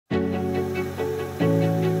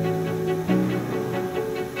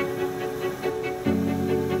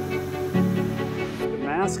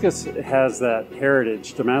Damascus has that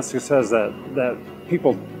heritage. Damascus has that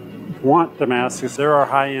people want Damascus. There are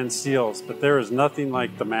high-end steels, but there is nothing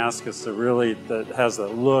like Damascus that has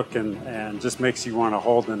that look and just makes you want to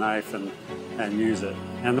hold the knife and use it.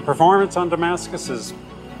 And the performance on Damascus is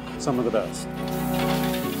some of the best.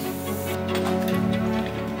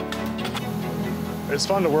 It's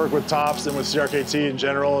fun to work with Tops and with CRKT in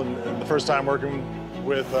general, and the first time working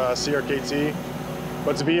with CRKT.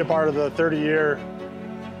 But to be a part of the 30-year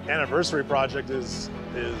anniversary project is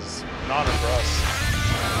an honor for us.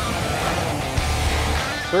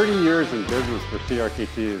 30 years in business for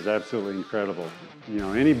CRKT is absolutely incredible. You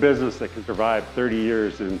know, any business that can survive 30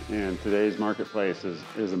 years in today's marketplace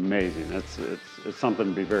is amazing. It's something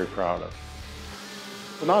to be very proud of.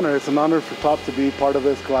 It's an honor. It's an honor for Top to be part of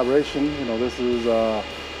this collaboration. You know, this is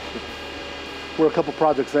we're a couple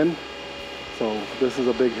projects in, so this is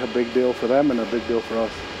a big deal for them and a big deal for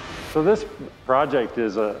us. So this project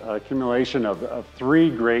is an accumulation of 3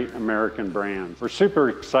 great American brands. We're super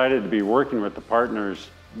excited to be working with the partners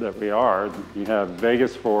that we are. You have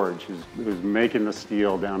Vegas Forge, who's making the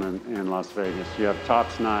steel down in Las Vegas. You have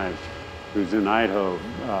Tops Knives, who's in Idaho,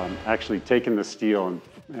 actually taking the steel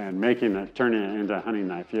and turning it into a hunting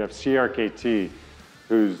knife. You have CRKT,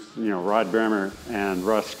 who's, Rod Bremer and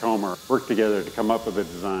Russ Kommer worked together to come up with a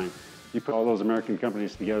design. You put all those American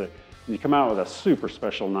companies together, and you come out with a super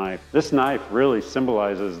special knife. This knife really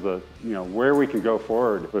symbolizes where we can go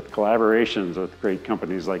forward with collaborations with great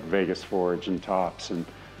companies like Vegas Forge and Tops,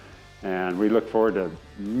 and we look forward to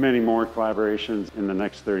many more collaborations in the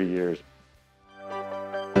next 30 years.